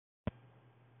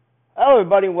Hello,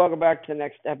 everybody, and welcome back to the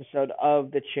next episode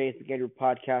of the Chase McAndrew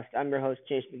podcast. I'm your host,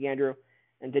 Chase McAndrew,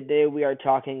 and today we are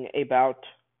talking about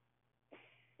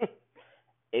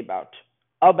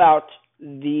about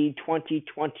the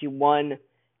 2021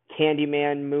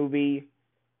 Candyman movie,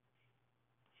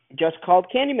 just called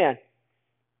Candyman.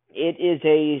 It is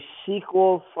a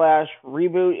sequel slash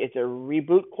reboot. It's a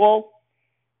reboot quel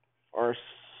or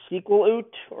sequel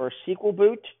oot or sequel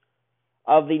boot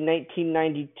of the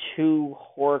 1992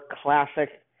 horror classic,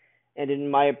 and in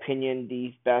my opinion,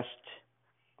 the best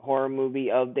horror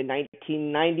movie of the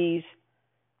 1990s,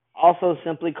 also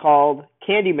simply called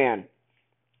Candyman.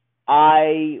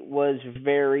 I was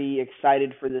very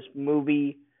excited for this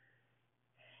movie,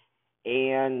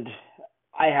 and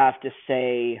I have to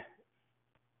say,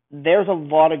 there's a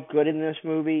lot of good in this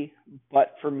movie,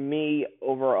 but for me,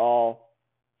 overall,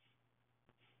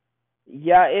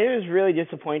 yeah, it was really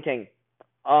disappointing.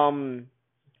 Um,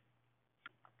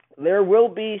 there will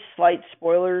be slight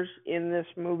spoilers in this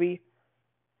movie,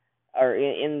 or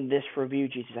in this review.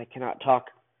 Jesus, I cannot talk.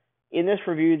 In this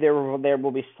review, there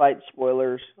will be slight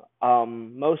spoilers,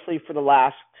 mostly for the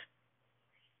last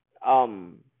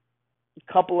um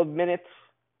couple of minutes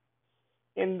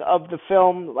in of the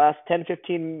film, the last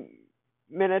 10-15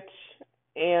 minutes,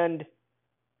 and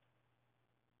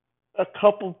a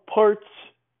couple parts,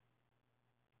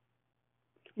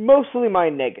 mostly my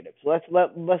negatives. Let's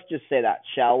just say that,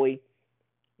 shall we?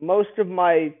 Most of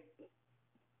my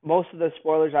most of the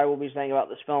spoilers I will be saying about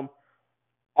this film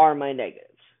are my negatives.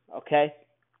 Okay.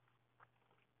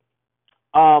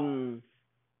 Um,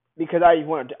 because I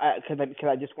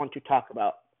just want to talk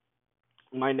about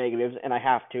my negatives, and I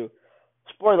have to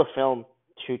spoil the film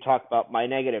to talk about my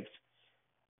negatives.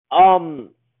 Um,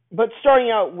 but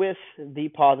starting out with the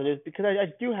positives, because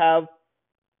I do have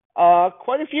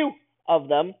quite a few of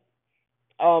them.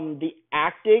 The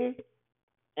acting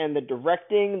and the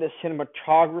directing, the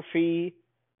cinematography.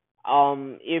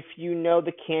 If you know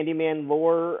the Candyman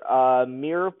lore,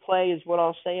 mirror play is what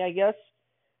I'll say, I guess.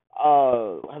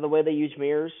 The way they use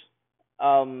mirrors,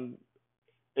 um,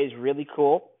 is really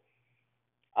cool.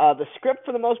 The script,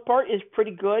 for the most part, is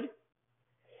pretty good.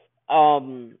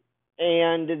 Um,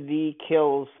 and the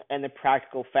kills and the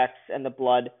practical effects and the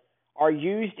blood are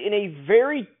used in a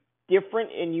very different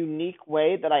and unique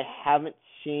way that I haven't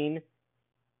seen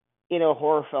in a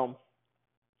horror film.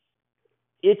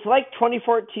 It's like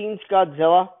 2014's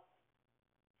Godzilla,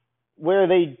 where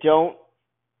they don't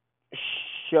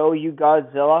show you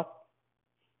Godzilla,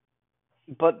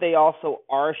 but they also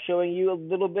are showing you a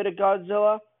little bit of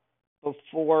Godzilla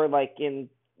before, like in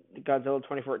Godzilla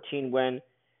 2014, when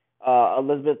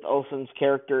Elizabeth Olsen's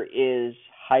character is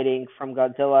hiding from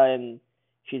Godzilla, and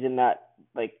she's in that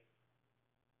like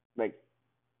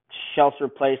shelter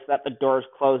place that the doors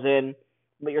close in,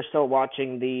 but you're still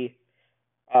watching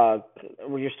uh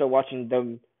you're still watching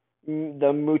the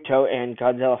Muto and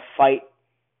Godzilla fight.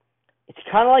 It's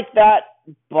kind of like that,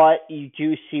 but you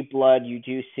do see blood. You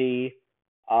do see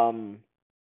um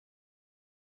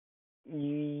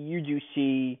you do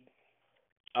see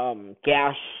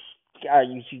gash.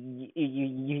 You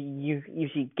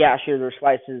see gashes or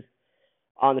slices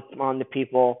on the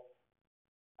people.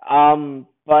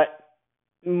 But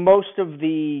most of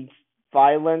the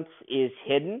violence is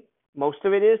hidden. Most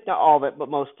of it is, not all of it, but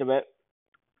most of it.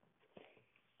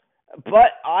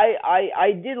 But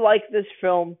I did like this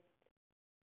film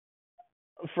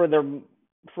for the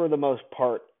most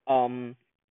part.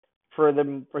 For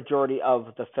the majority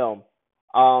of the film.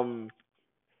 Um,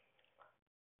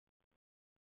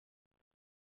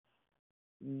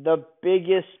 the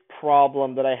biggest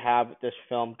problem that I have with this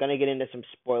film, gonna get into some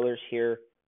spoilers here,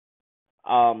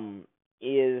 um,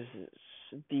 is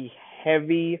the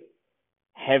heavy,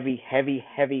 heavy, heavy,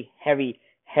 heavy, heavy,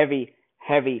 heavy,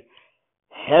 heavy,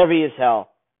 heavy as hell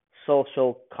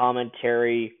social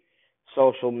commentary,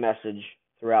 social message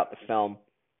throughout the film.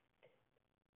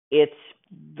 It's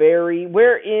very,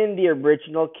 where in the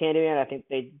original Candyman, I think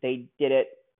they did it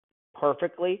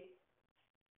perfectly,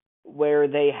 where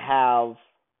they have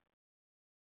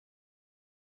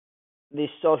the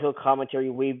social commentary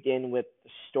weaved in with the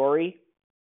story.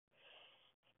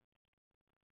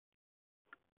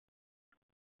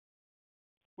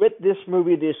 With this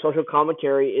movie, the social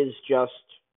commentary is just,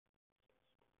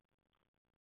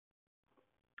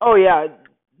 oh yeah,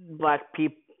 black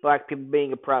people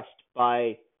being oppressed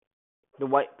by the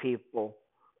white people.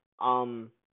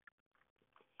 Um,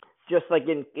 just like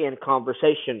in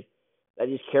conversation that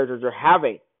these characters are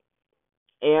having.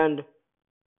 And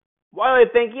while I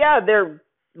think, yeah,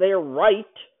 they're right,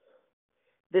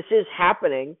 this is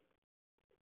happening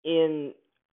in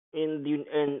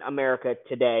in America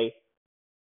today.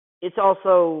 it's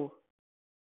also,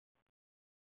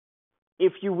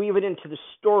 if you weave it into the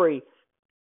story,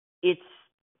 it's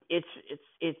it's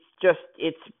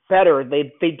better. They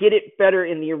did it better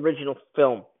in the original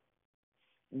film.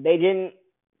 They didn't,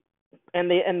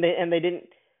 and they didn't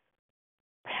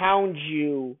pound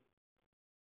you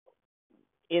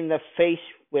in the face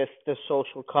with the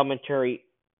social commentary.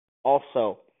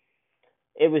 Also,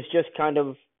 it was just kind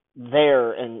of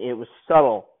there, and it was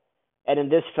subtle. And in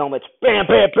this film, it's bam,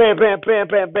 bam, bam, bam, bam,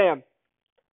 bam, bam,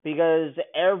 because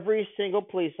every single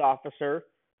police officer,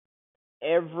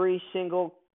 every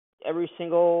single, every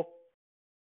single,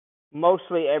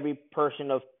 mostly every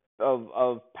person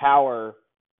of power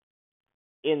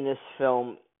in this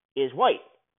film is white,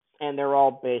 and they're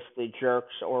all basically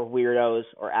jerks or weirdos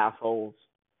or assholes.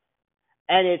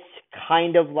 And it's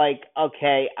kind of like,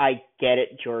 okay, I get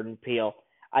it, Jordan Peele.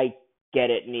 I get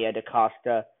it, Nia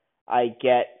DaCosta. I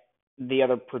get the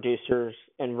other producers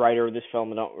and writer of this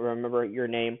film. I don't remember your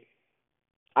name.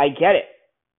 I get it.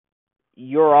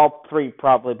 You're all three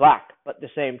probably black, but at the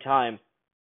same time,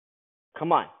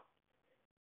 come on.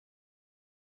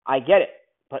 I get it,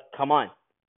 but come on.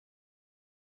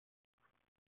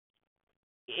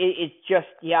 It's just,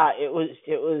 yeah, it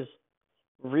was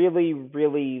really,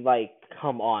 really like,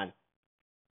 come on.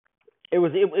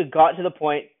 It got to the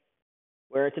point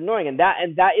where it's annoying, and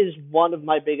that is one of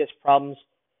my biggest problems.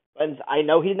 And I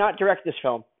know he did not direct this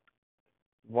film.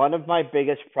 One of my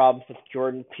biggest problems with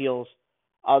Jordan Peele's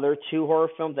other two horror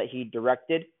films that he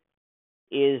directed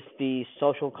is the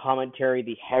social commentary,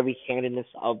 the heavy-handedness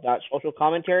of that social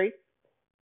commentary.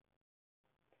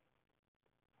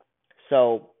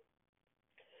 So,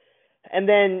 and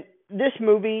then this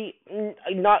movie,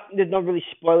 not there's no really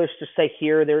spoilers to say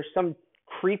here. There's some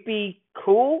creepy,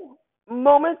 cool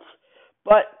moments,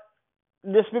 but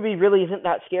this movie really isn't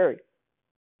that scary.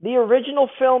 The original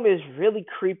film is really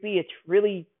creepy. It's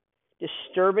really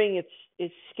disturbing.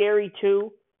 It's scary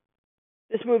too.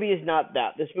 This movie is not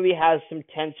that. This movie has some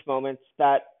tense moments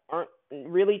that aren't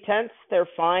really tense. They're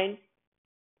fine.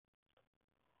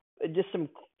 Just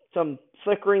some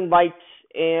flickering lights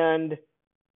and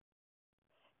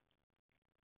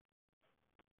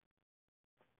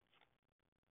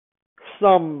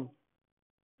some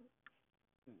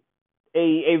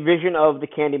a vision of the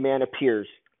Candyman appears.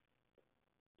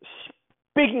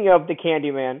 Speaking of the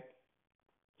Candyman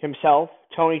himself,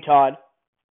 Tony Todd,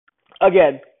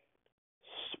 again,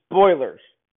 spoilers.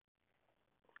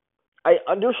 I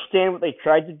understand what they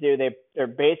tried to do. They're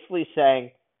basically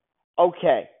saying,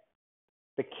 okay,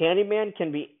 the Candyman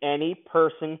can be any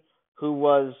person who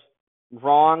was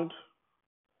wronged,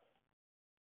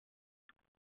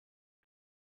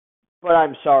 but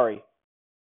I'm sorry.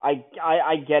 I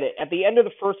get it. At the end of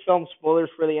the first film,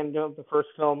 spoilers for the end of the first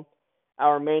film,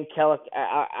 our main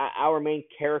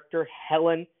character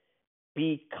Helen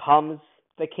becomes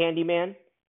the Candyman.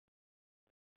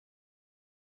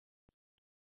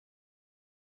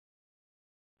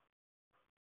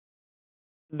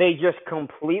 They just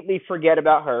completely forget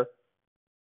about her.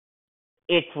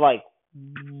 It's like,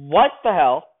 what the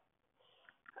hell?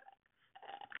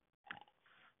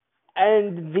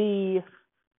 And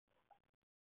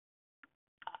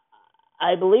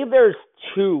I believe there's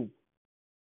two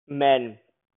men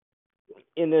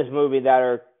in this movie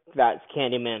that's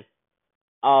Candyman.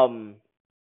 Um,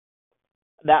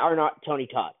 that are not Tony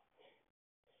Todd,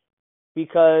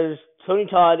 because Tony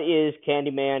Todd is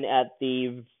Candyman at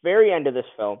the very end of this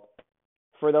film.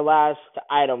 For the last,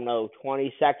 I don't know,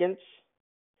 20 seconds,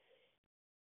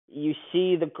 you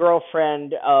see the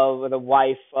girlfriend of the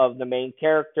wife of the main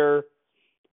character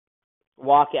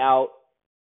walk out,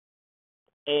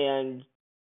 and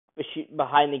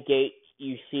behind the gate,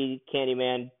 you see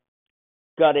Candyman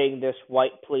gutting this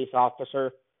white police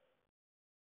officer.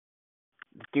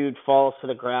 Dude falls to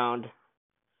the ground,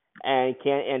 and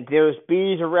there's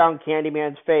bees around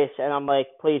Candyman's face, and I'm like,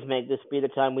 please make this be the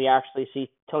time we actually see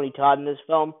Tony Todd in this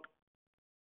film.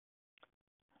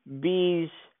 Bees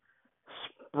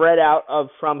spread out of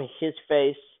from his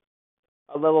face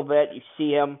a little bit. You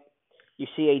see him. You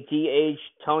see a de-aged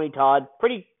Tony Todd.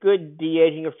 Pretty good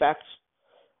de-aging effects.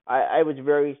 I was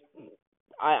very,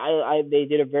 they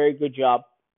did a very good job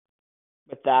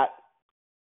with that.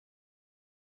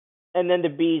 And then the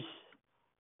bees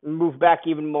move back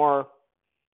even more,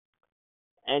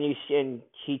 and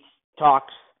he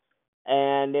talks,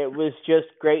 and it was just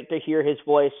great to hear his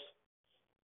voice,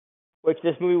 which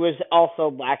this movie was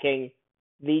also lacking.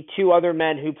 The two other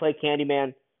men who play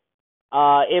Candyman,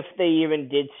 if they even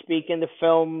did speak in the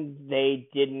film, they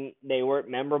didn't. They weren't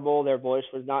memorable. Their voice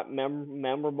was not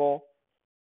memorable.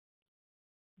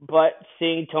 But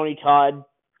seeing Tony Todd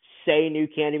say new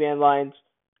Candyman lines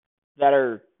that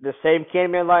are the same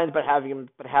Candyman lines, but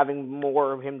having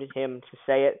more of him to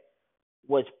say it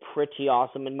was pretty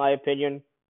awesome in my opinion.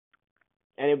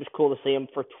 And it was cool to see him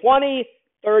for 20,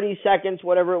 30 seconds,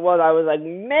 whatever it was. I was like,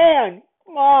 man,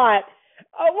 come on,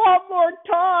 I want more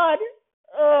Todd.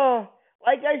 Ugh.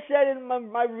 Like I said in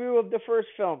my review of the first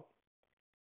film,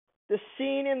 the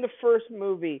scene in the first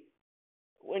movie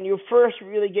when you first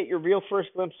really get your real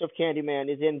first glimpse of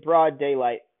Candyman is in broad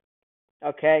daylight.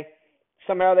 Okay,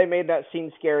 somehow they made that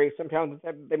scene scary. Sometimes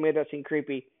they made that scene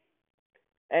creepy.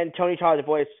 And Tony Todd's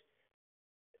voice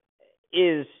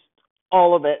is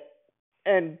all of it.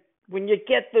 And when you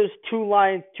get those 2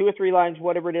 lines, 2 or 3 lines,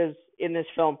 whatever it is in this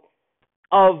film,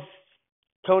 of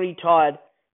Tony Todd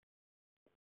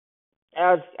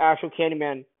as actual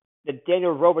Candyman, the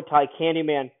Daniel Robitaille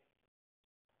Candyman,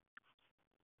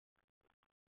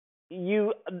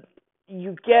 you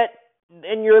get,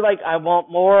 and you're like, I want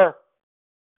more.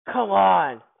 Come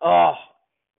on. Oh,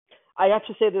 I have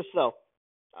to say this though,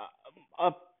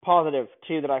 a positive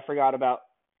too that I forgot about.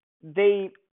 They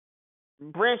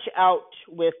branch out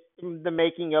with the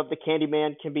making of the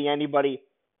Candyman can be anybody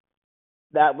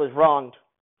that was wronged.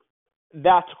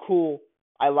 That's cool.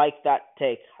 I like that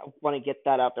take. I want to get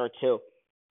that out there too.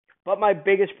 But my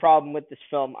biggest problem with this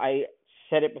film, I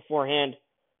said it beforehand,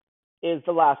 is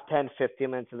the last 10, 15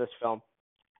 minutes of this film.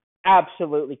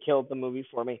 Absolutely killed the movie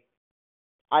for me.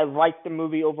 I liked the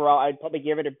movie overall. I'd probably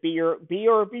give it a B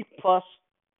or a B plus.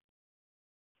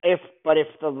 If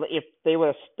they would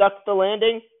have stuck the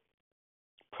landing,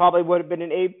 probably would have been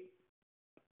an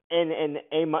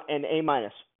A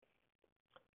minus.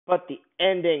 But the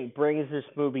ending brings this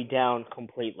movie down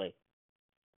completely.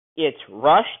 It's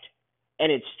rushed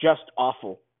and it's just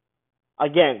awful.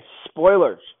 Again,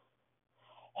 spoilers.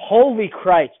 Holy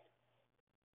Christ.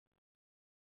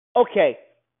 Okay,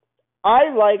 I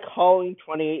like Halloween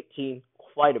 2018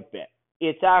 quite a bit.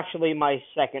 It's actually my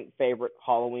second favorite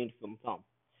Halloween film.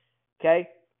 Okay?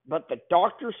 But the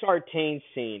Dr. Sartain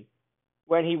scene,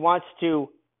 when he wants to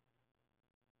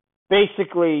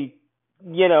basically,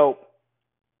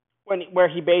 where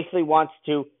he basically wants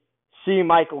to see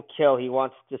Michael kill,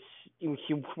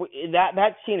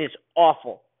 that scene is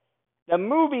awful. The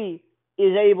movie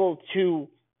is able to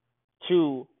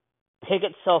pick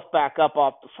itself back up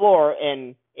off the floor,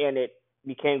 and it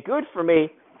became good for me.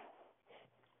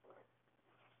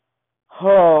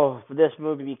 Oh, for this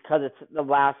movie, because it's the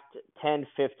last 10,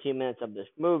 15 minutes of this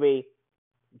movie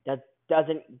that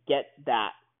doesn't get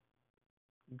that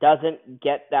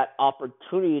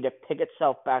opportunity to pick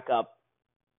itself back up.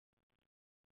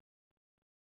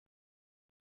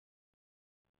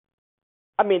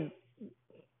 I mean,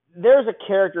 there's a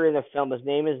character in the film. His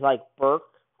name is like Burke,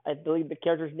 I believe the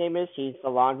character's name is. He's the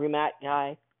laundromat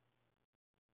guy.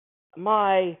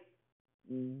 My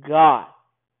God.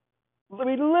 I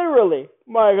mean, literally,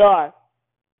 my God.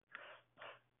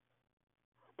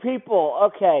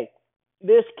 People, okay.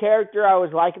 This character, I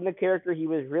was liking the character. He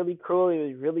was really cool. He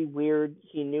was really weird.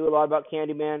 He knew a lot about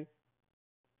Candyman. And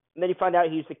then you find out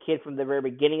he was the kid from the very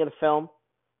beginning of the film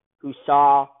who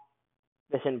saw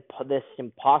this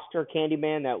imposter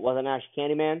Candyman that wasn't actually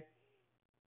Candyman.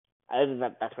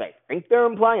 That's what I think they're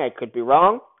implying. I could be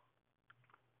wrong.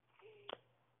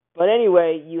 But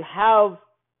anyway, you have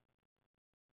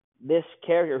this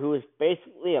character who is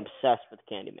basically obsessed with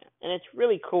Candyman, and it's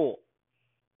really cool.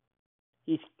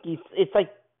 It's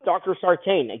like Dr.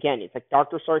 Sartain again. It's like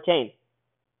Dr. Sartain,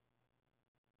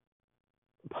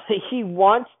 but he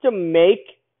wants to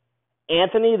make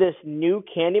Anthony this new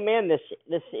Candyman,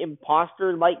 this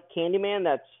imposter-like Candyman.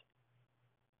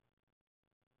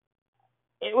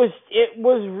 It was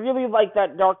really like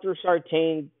that Dr.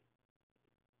 Sartain.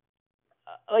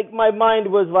 Like my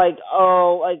mind was like,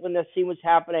 oh, like when the scene was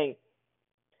happening,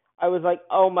 I was like,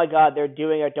 oh my God, they're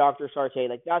doing a Dr. Sartain.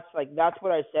 That's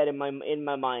what I said in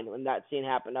my mind when that scene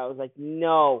happened. I was like,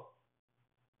 no.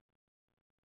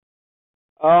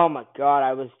 Oh my God,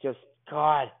 I was just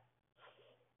God.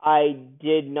 I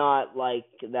did not like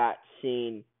that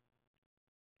scene.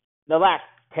 The last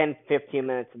 10, 15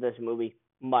 minutes of this movie,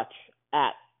 much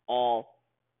at all.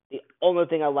 The only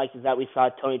thing I liked is that we saw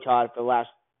Tony Todd for the last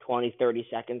 20, 30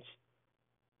 seconds.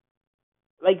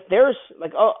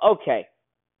 Okay.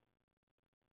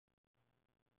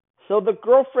 So the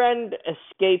girlfriend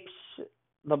escapes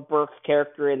the Burke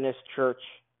character in this church.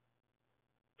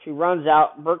 She runs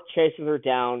out. Burke chases her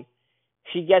down.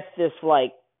 She gets this,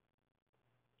 I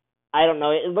don't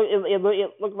know. It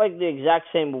looked like the exact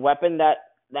same weapon that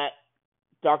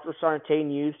Dr. Sartain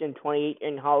used in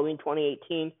Halloween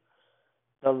 2018.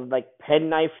 The pen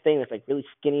knife thing, that's really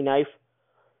skinny knife.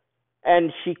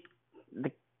 And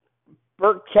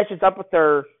Burke catches up with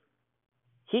her.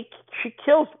 He She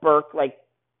kills Burke like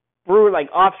through like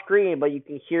off screen, but you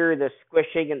can hear the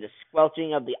squishing and the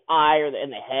squelching of the eye or in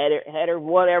the head or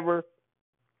whatever.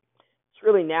 It's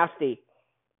really nasty.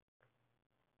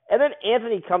 And then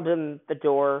Anthony comes in the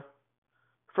door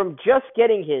from just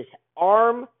getting his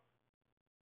arm,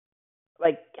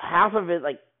 like half of it,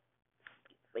 like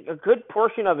a good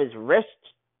portion of his wrist,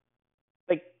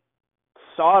 like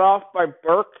sawed off by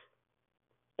Burke,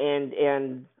 and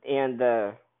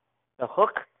the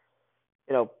hook,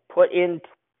 put in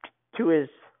to his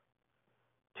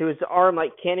arm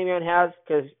like Candyman has,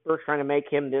 because Burke's trying to make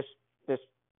him this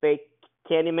fake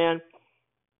Candyman.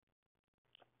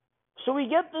 So we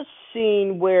get this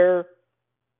scene where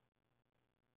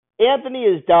Anthony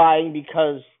is dying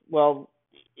because, well,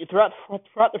 throughout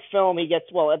the film at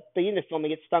the end of the film he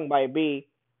gets stung by a bee,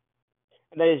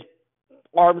 and then his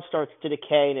arm starts to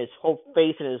decay, and his whole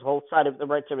face and his whole side of the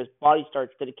right side of his body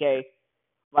starts to decay,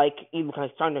 like even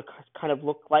starting to kind of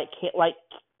look like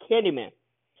Candyman.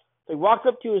 So he walks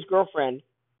up to his girlfriend,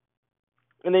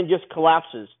 and then just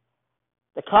collapses.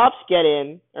 The cops get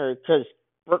in, or because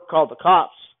Burke called the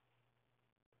cops.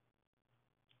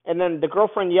 And then the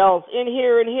girlfriend yells, "In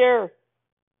here, in here!"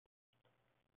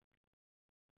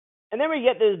 And then we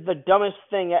get the dumbest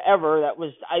thing ever. I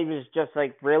was just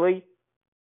like, really?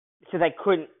 Because I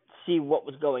couldn't see what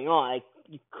was going on.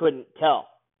 You couldn't tell.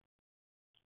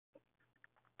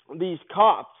 These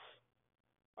cops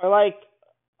are like,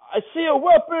 "I see a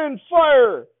weapon,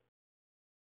 fire!"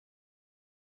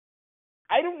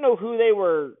 I don't know who they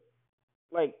were,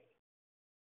 like,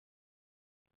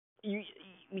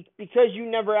 because you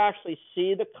never actually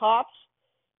see the cops.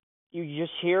 You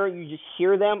just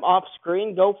hear them off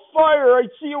screen go, "Fire! I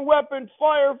see a weapon!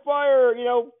 Fire! Fire!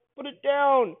 Put it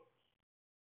down!"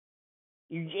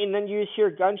 And then you just hear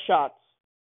gunshots.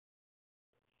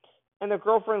 And the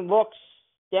girlfriend looks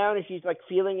down, and she's like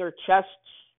feeling her chest,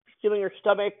 feeling her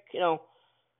stomach.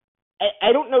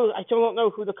 I don't know. I still don't know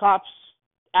who the cops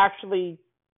actually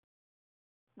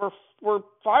were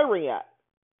firing at.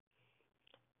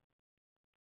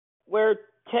 Where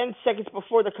 10 seconds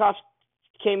before the cops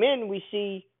came in, we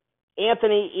see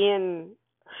Anthony in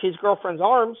his girlfriend's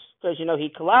arms because he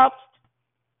collapsed.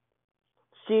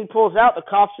 Scene pulls out. The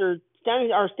cops are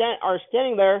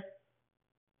standing there,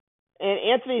 and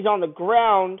Anthony's on the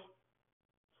ground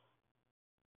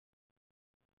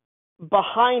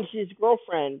behind his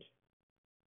girlfriend.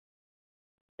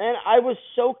 And I was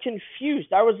so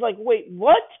confused. I was like, "Wait,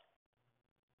 what?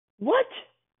 What?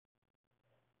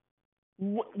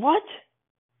 What?"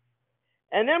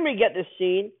 And then we get this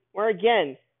scene where,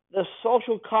 again, the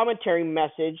social commentary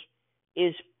message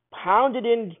is pounded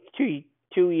into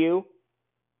you.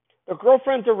 The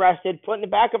girlfriend's arrested, put in the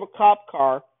back of a cop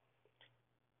car.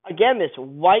 Again, this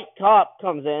white cop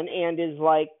comes in and is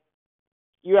like,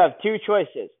 "You have two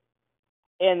choices."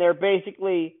 And they're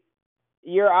basically,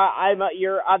 you're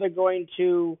either going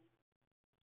to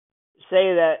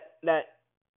say that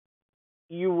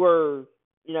you were,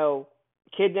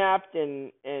 kidnapped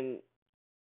and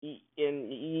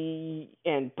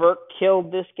Burke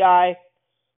killed this guy,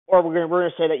 or we're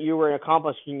gonna say that you were an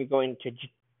accomplice and you're going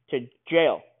to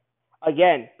jail.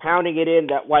 Again, pounding it in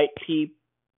that white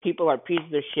people are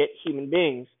pieces of shit human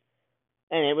beings,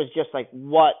 and it was just like,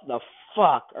 what the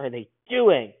fuck are they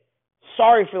doing?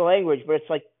 Sorry for the language, but it's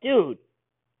like, dude,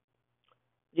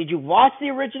 did you watch the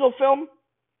original film?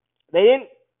 They didn't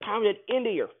pound it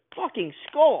into your fucking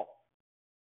skull.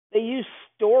 They used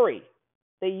story.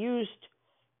 They used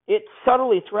it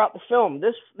subtly throughout the film.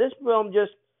 This film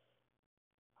just,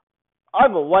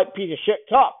 "I'm a white piece of shit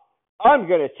cop. I'm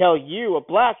going to tell you, a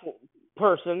black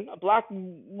person, a black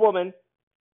woman,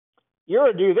 you're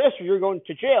going to do this or you're going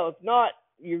to jail. If not,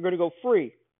 you're going to go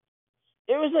free."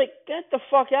 It was like, get the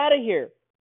fuck out of here.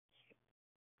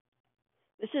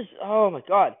 This is, oh my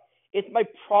God. It's my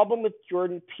problem with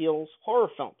Jordan Peele's horror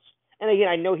films. And again,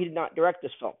 I know he did not direct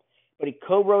this film, but he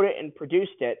co-wrote it and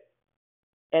produced it.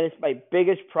 And it's my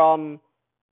biggest problem,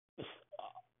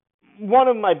 one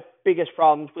of my biggest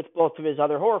problems with both of his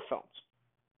other horror films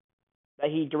that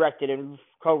he directed and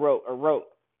co-wrote or wrote,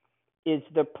 is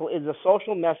the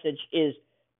social message is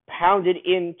pounded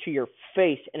into your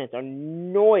face, and it's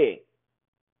annoying.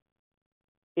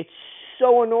 It's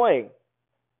so annoying.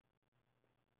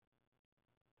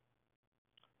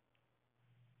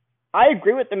 I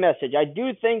agree with the message. I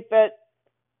do think that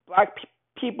black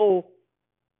people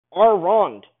are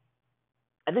wronged.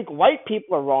 I think white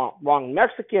people are wrong.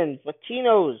 Mexicans,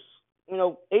 Latinos,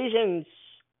 Asians,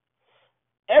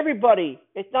 everybody.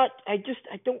 It's not. I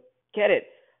don't get it.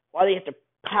 Why they have to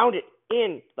pound it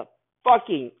in the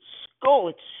fucking skull.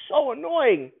 It's so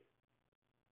annoying.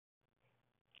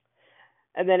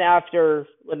 And then after,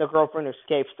 when the girlfriend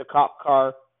escapes the cop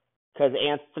car, because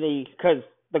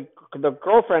the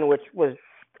girlfriend, which was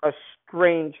a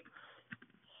strange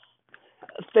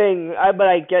thing, but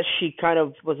I guess she kind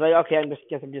of was like, okay, I'm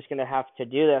just gonna have to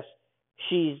do this.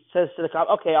 She says to the cop,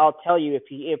 okay, I'll tell you if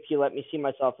you let me see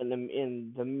myself in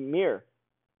the mirror.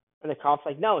 And the cop's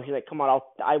like, no. She's like, come on,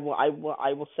 I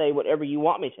will say whatever you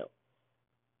want me to.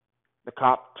 The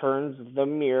cop turns the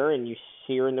mirror, and you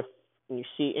see her in the and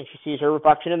she sees her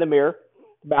reflection in the mirror,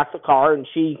 back of the car, and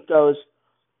she goes,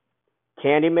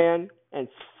 Candyman, and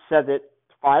says it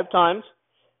 5 times.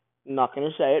 I'm not going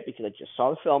to say it because I just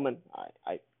saw the film and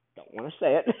I don't want to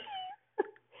say it.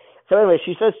 So anyway,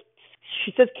 she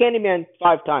says Candyman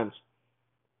 5 times.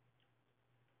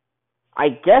 I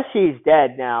guess he's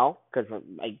dead now because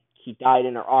he died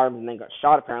in her arms and then got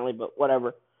shot apparently, but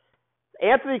whatever.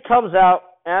 Anthony comes out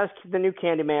as the new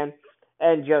Candyman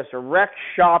and just wrecks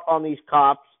shop on these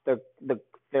cops.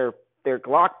 Their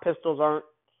Glock pistols aren't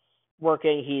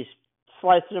working. He's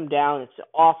slicing them down. It's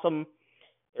awesome.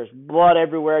 There's blood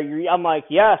everywhere. I'm like,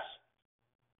 yes,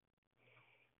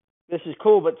 this is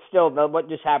cool, but still, what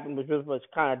just happened was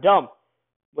kind of dumb.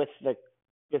 With the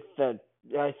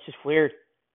it's just weird.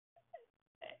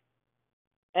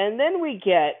 And then we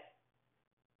get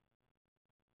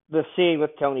the scene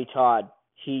with Tony Todd.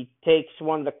 He takes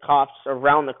one of the cops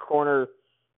around the corner,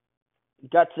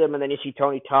 guts him, and then you see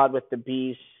Tony Todd with the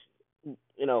bees,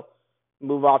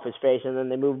 move off his face, and then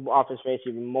they move off his face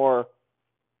even more.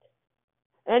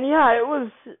 And yeah, it was,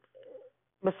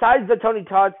 besides the Tony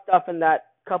Todd stuff in that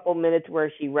couple minutes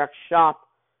where he wrecks shop,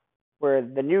 where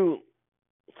the new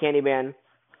Candyman,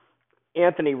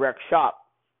 Anthony, wrecks shop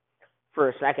for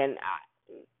a second,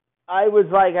 I was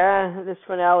like, this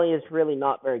finale is really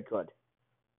not very good.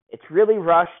 It's really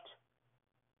rushed.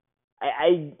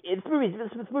 This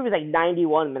movie's like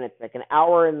 91 minutes, like an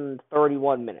hour and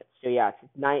 31 minutes. So yeah,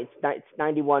 it's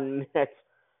 91 minutes.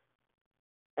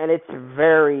 And it's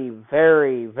very,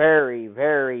 very, very,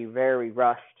 very, very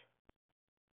rushed.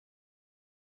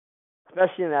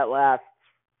 Especially in that last,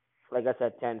 like I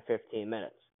said, 10, 15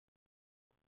 minutes.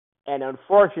 And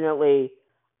unfortunately,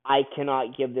 I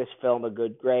cannot give this film a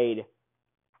good grade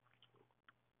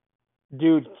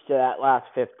due to that last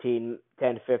 10,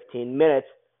 15 minutes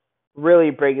really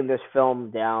bringing this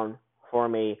film down for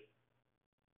me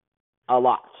a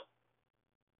lot.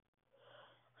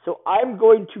 So I'm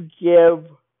going to give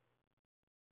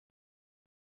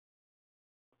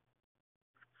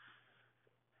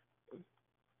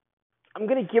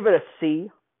it a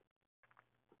C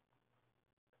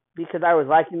because I was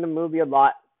liking the movie a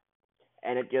lot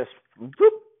and it just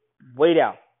way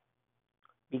down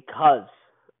because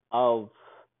of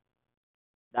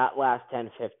that last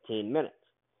 10, 15 minutes.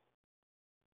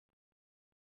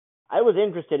 I was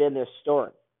interested in this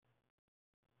story.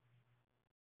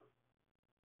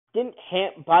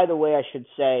 By the way, I should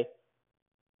say,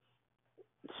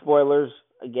 spoilers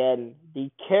again.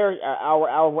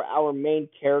 Our main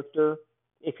character,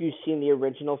 if you've seen the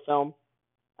original film,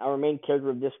 our main character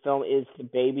of this film is the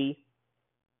baby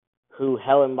who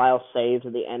Helen Lyle saves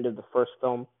at the end of the first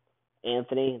film.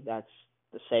 Anthony, that's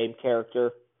the same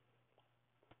character.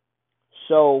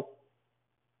 So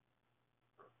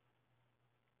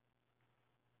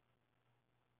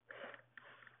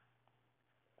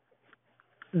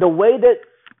the way that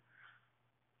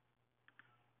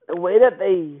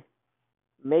they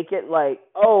make it like,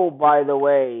 oh, by the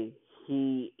way,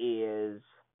 he is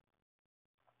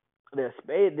this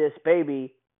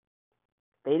baby.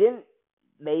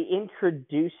 They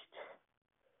introduced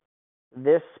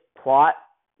this plot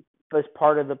as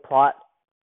part of the plot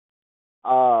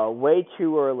way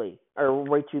too early or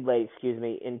way too late,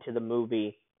 into the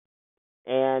movie.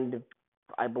 And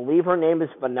I believe her name is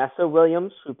Vanessa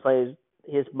Williams, who plays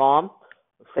his mom,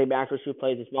 the same actress who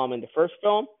plays his mom in the first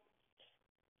film.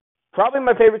 Probably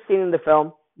my favorite scene in the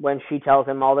film when she tells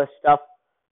him all this stuff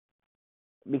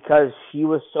because she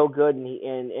was so good,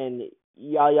 and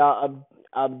Yahya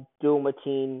Abdul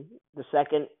Mateen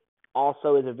II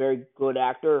also is a very good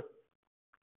actor.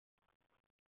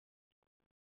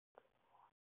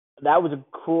 That was a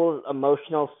cool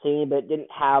emotional scene, but it didn't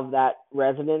have that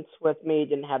resonance with me. It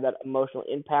didn't have that emotional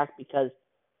impact because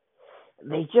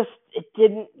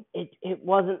it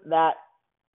wasn't that,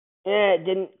 it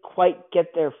didn't quite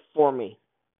get there for me.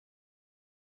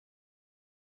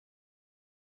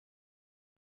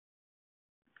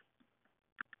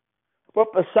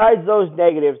 But besides those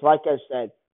negatives, like I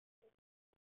said,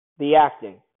 the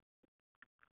acting,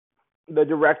 the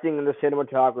directing, and the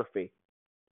cinematography,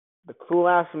 the cool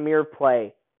ass mirror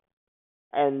play,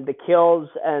 and the kills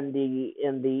and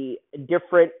the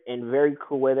different and very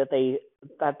cool way that they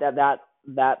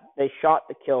shot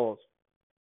the kills,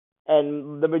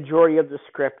 and the majority of the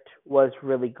script was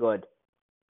really good.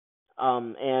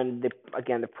 And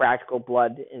again, the practical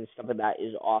blood and stuff like that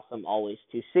is awesome always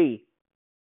to see.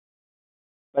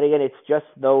 But again, it's just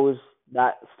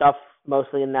that stuff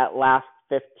mostly in that last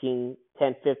 10-15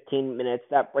 minutes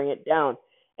that bring it down,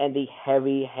 and the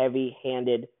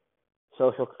heavy-handed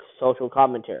social social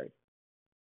commentary.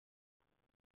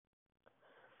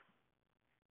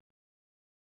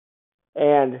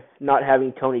 And not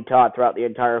having Tony Todd throughout the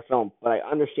entire film. But I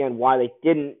understand why they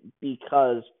didn't,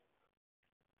 because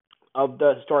of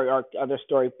the story arc, of the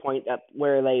story point that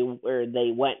where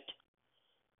they went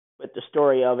with the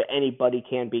story of anybody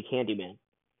can be Candyman.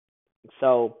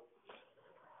 So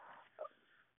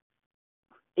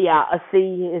yeah, a C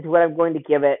is what I'm going to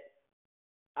give it.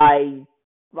 I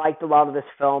liked a lot of this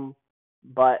film,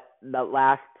 but the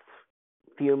last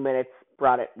few minutes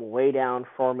brought it way down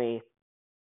for me.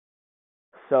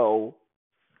 So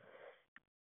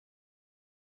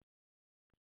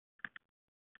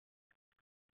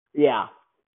yeah,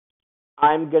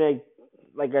 I'm gonna,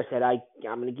 like I said, I'm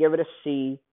gonna give it a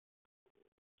C.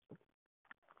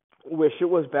 Wish it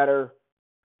was better.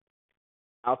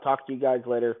 I'll talk to you guys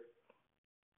later.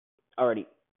 Alrighty,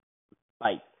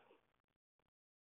 bye.